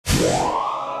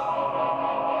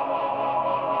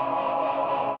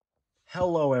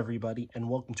Hello everybody, and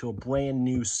welcome to a brand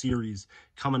new series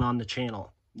coming on the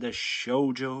channel, the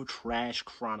Shoujo Trash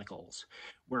Chronicles,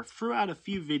 where throughout a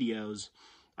few videos,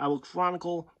 I will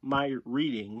chronicle my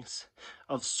readings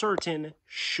of certain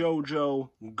shoujo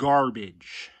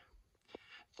garbage.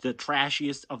 The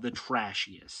trashiest of the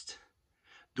trashiest.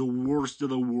 The worst of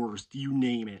the worst, you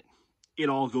name it. It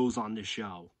all goes on this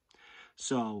show.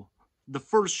 So, the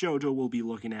first shoujo we'll be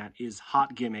looking at is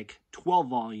Hot Gimmick, 12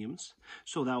 volumes.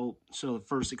 So the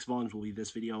first 6 volumes will be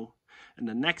this video, and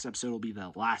the next episode will be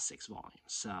the last 6 volumes.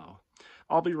 So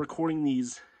I'll be recording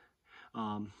these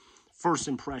first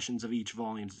impressions of each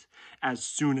volume as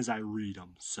soon as I read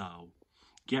them. So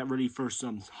get ready for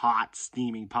some hot,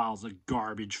 steaming piles of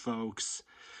garbage, folks.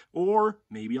 Or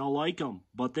maybe I'll like them,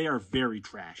 but they are very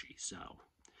trashy. So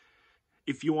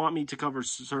if you want me to cover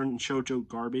certain shoujo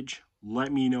garbage,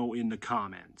 let me know in the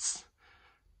comments,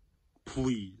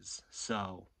 please.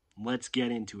 So, let's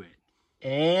get into it.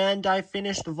 And I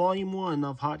finished volume 1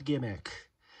 of Hot Gimmick.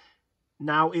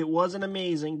 Now, it wasn't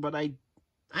amazing, but I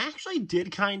actually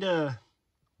did kind of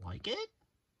like it.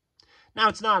 Now,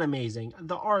 it's not amazing.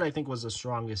 The art, I think, was the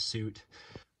strongest suit.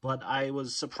 But I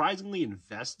was surprisingly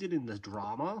invested in the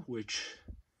drama, which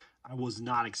I was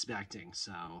not expecting,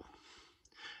 so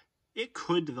it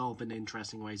could develop in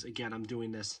interesting ways. Again, I'm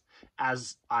doing this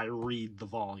as I read the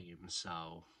volume,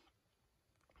 so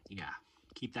yeah,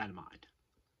 keep that in mind.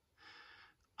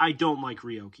 I don't like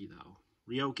Ryoki, though.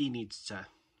 Ryoki needs to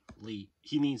leave.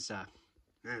 He needs to...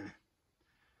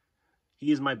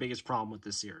 He is my biggest problem with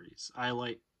this series. I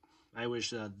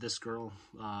wish this girl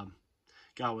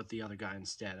got with the other guy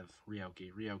instead of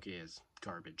Ryoki. Ryoki is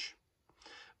garbage.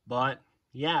 But,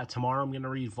 yeah, tomorrow I'm going to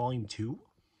read volume 2.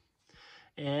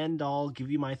 And I'll give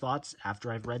you my thoughts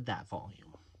after I've read that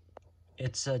volume.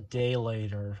 It's a day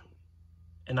later,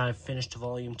 and I've finished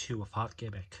volume 2 of Hot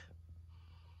Gimmick.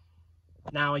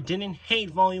 Now, I didn't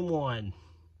hate volume 1,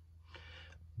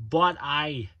 but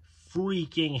I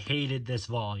freaking hated this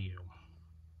volume.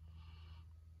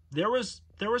 There was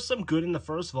some good in the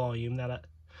first volume that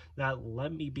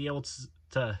let me be able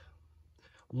to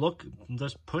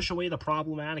just push away the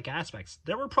problematic aspects.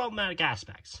 There were problematic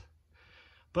aspects,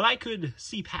 but I could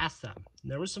see past them.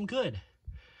 There was some good.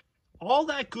 All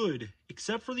that good,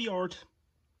 except for the art,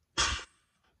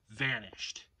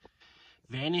 vanished.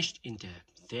 Vanished into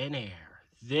thin air.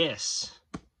 This,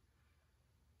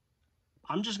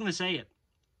 I'm just going to say it.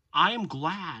 I am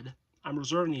glad I'm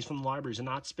reserving these from the libraries and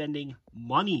not spending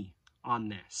money on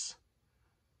this.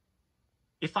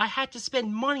 If I had to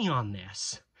spend money on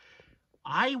this,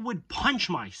 I would punch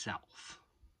myself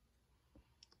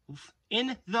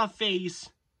in the face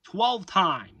 12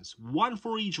 times, 1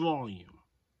 for each volume.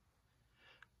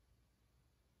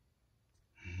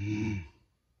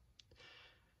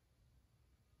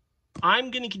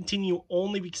 I'm going to continue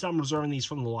only because I'm reserving these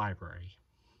from the library.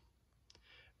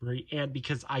 And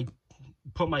because I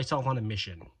put myself on a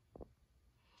mission.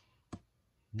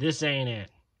 This ain't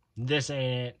it. This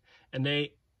ain't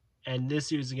it. And this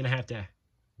series is going to have to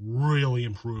really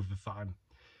improve if I'm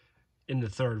in the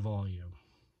 3rd volume.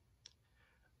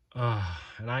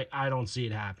 And I don't see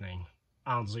it happening.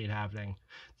 I don't see it happening.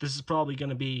 This is probably going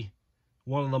to be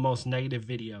one of the most negative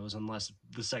videos unless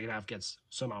the second half gets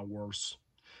somehow worse.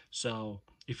 So,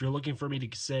 if you're looking for me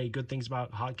to say good things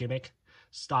about Hot Gimmick,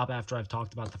 stop after I've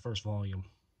talked about the first volume.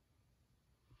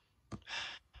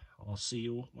 I'll see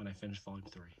you when I finish volume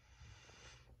 3.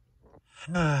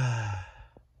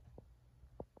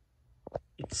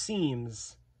 It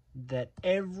seems that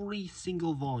every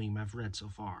single volume I've read so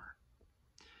far,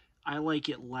 I like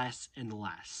it less and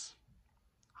less.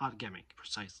 Hot Gimmick,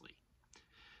 precisely.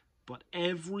 But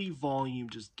every volume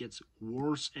just gets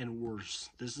worse and worse.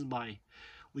 This is my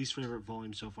least favorite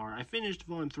volume so far. I finished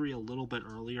volume 3 a little bit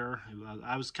earlier.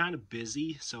 I was kind of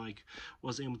busy, so I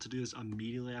wasn't able to do this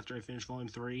immediately after I finished volume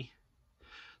 3.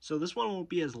 So this one won't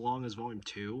be as long as volume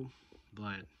 2,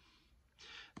 but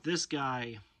this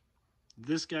guy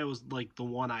was like the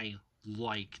one I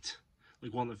liked.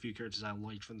 Like one of the few characters I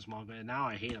liked from this manga, and now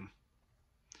I hate him.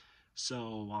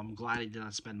 So I'm glad he did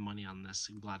not spend money on this.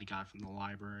 I'm glad he got it from the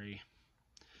library.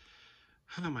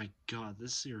 Oh my god,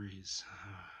 this series.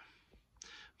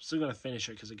 I'm still going to finish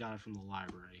it because I got it from the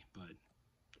library, but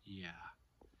yeah.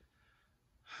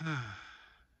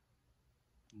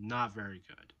 Not very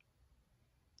good.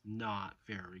 Not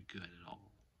very good at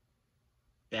all.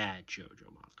 Bad shoujo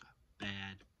manga.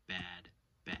 Bad, bad,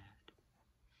 bad.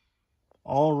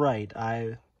 Alright,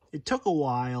 it took a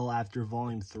while after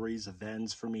Volume 3's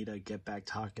events for me to get back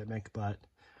to Hot Gimmick, but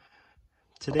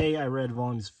today I read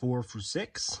Volumes 4 through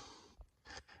 6,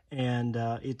 and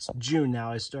it's June now.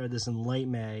 I started this in late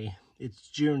May, it's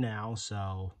June now,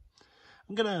 so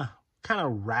I'm gonna kind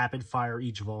of rapid fire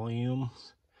each volume.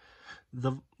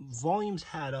 The volumes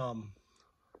had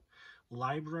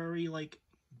library like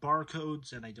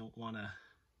barcodes, and I don't want to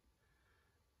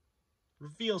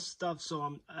reveal stuff,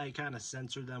 so I kind of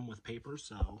censor them with paper.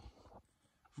 So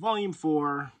volume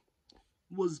 4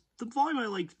 was the volume I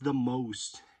liked the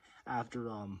most after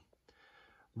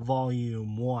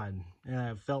volume 1, and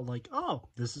I felt like, oh,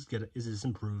 this is good. Is this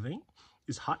improving?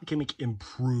 Is Hot Gimmick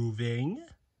improving?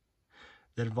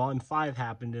 Then volume 5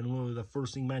 happened, and literally the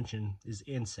first thing mentioned is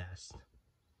incest.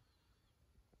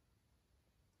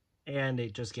 And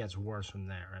it just gets worse from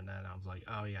there. And then I was like,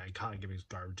 oh yeah, Hot Gimmick's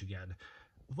garbage again.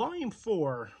 Volume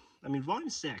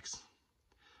 6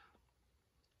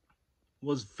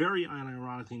 was very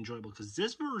unironically enjoyable, because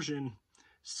this version,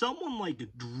 someone like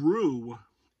drew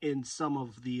in some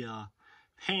of the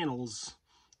panels.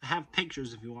 I have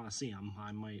pictures if you want to see them.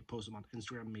 I might post them on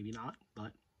Instagram, maybe not,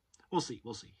 but we'll see.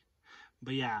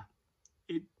 But yeah,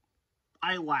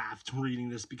 I laughed reading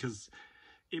this because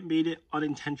it made it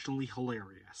unintentionally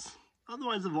hilarious.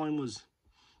 Otherwise, the volume was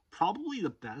probably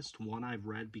the best one I've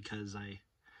read, because I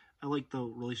like the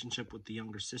relationship with the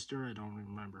younger sister. I don't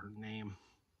remember her name.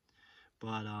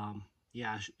 But,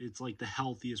 yeah, it's like the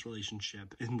healthiest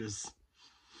relationship in this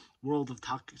world of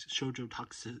shoujo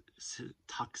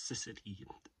toxicity.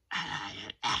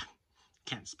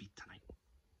 Can't speak tonight.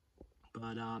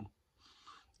 But,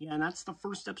 yeah, and that's the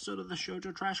first episode of the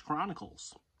Shoujo Trash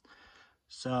Chronicles.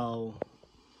 So,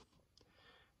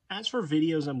 as for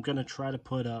videos, I'm going to try to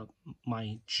put up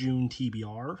my June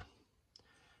TBR.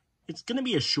 It's going to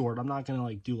be a short. I'm not going to,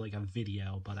 like, do, like, a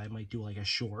video, but I might do, like, a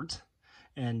short.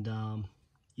 And,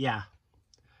 yeah.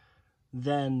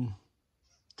 Then,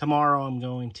 tomorrow I'm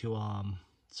going to,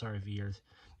 sorry if you hear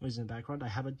noise in the background. I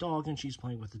have a dog, and she's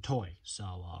playing with a toy.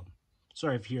 So,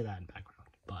 sorry if you hear that in the background.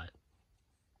 But,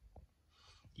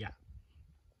 yeah.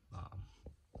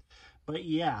 But,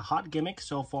 yeah, Hot Gimmick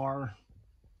so far,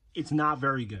 it's not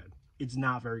very good. It's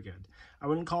not very good. I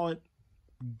wouldn't call it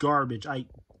garbage. I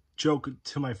joke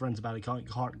to my friends about it, calling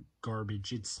it hot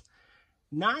garbage. It's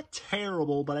not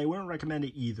terrible, but I wouldn't recommend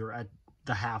it either at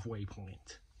the halfway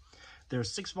point. There's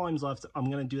 6 volumes left.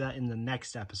 I'm going to do that in the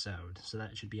next episode, so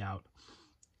that should be out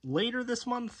later this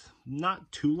month.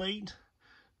 Not too late.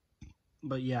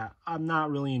 But yeah, I'm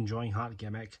not really enjoying Hot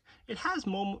Gimmick. It has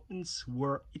moments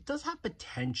where it does have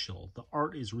potential. The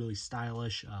art is really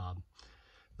stylish.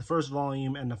 The first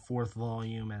volume and the 4th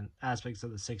volume and aspects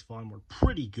of the 6th volume were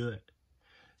pretty good.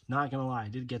 Not gonna lie, I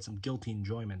did get some guilty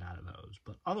enjoyment out of those.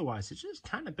 But otherwise, it's just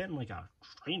kind of been like a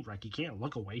train wreck you can't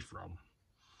look away from.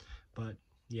 But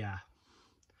yeah.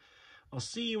 I'll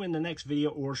see you in the next video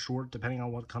or short, depending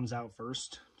on what comes out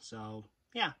first. So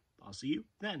yeah, I'll see you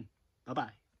then.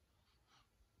 Bye-bye.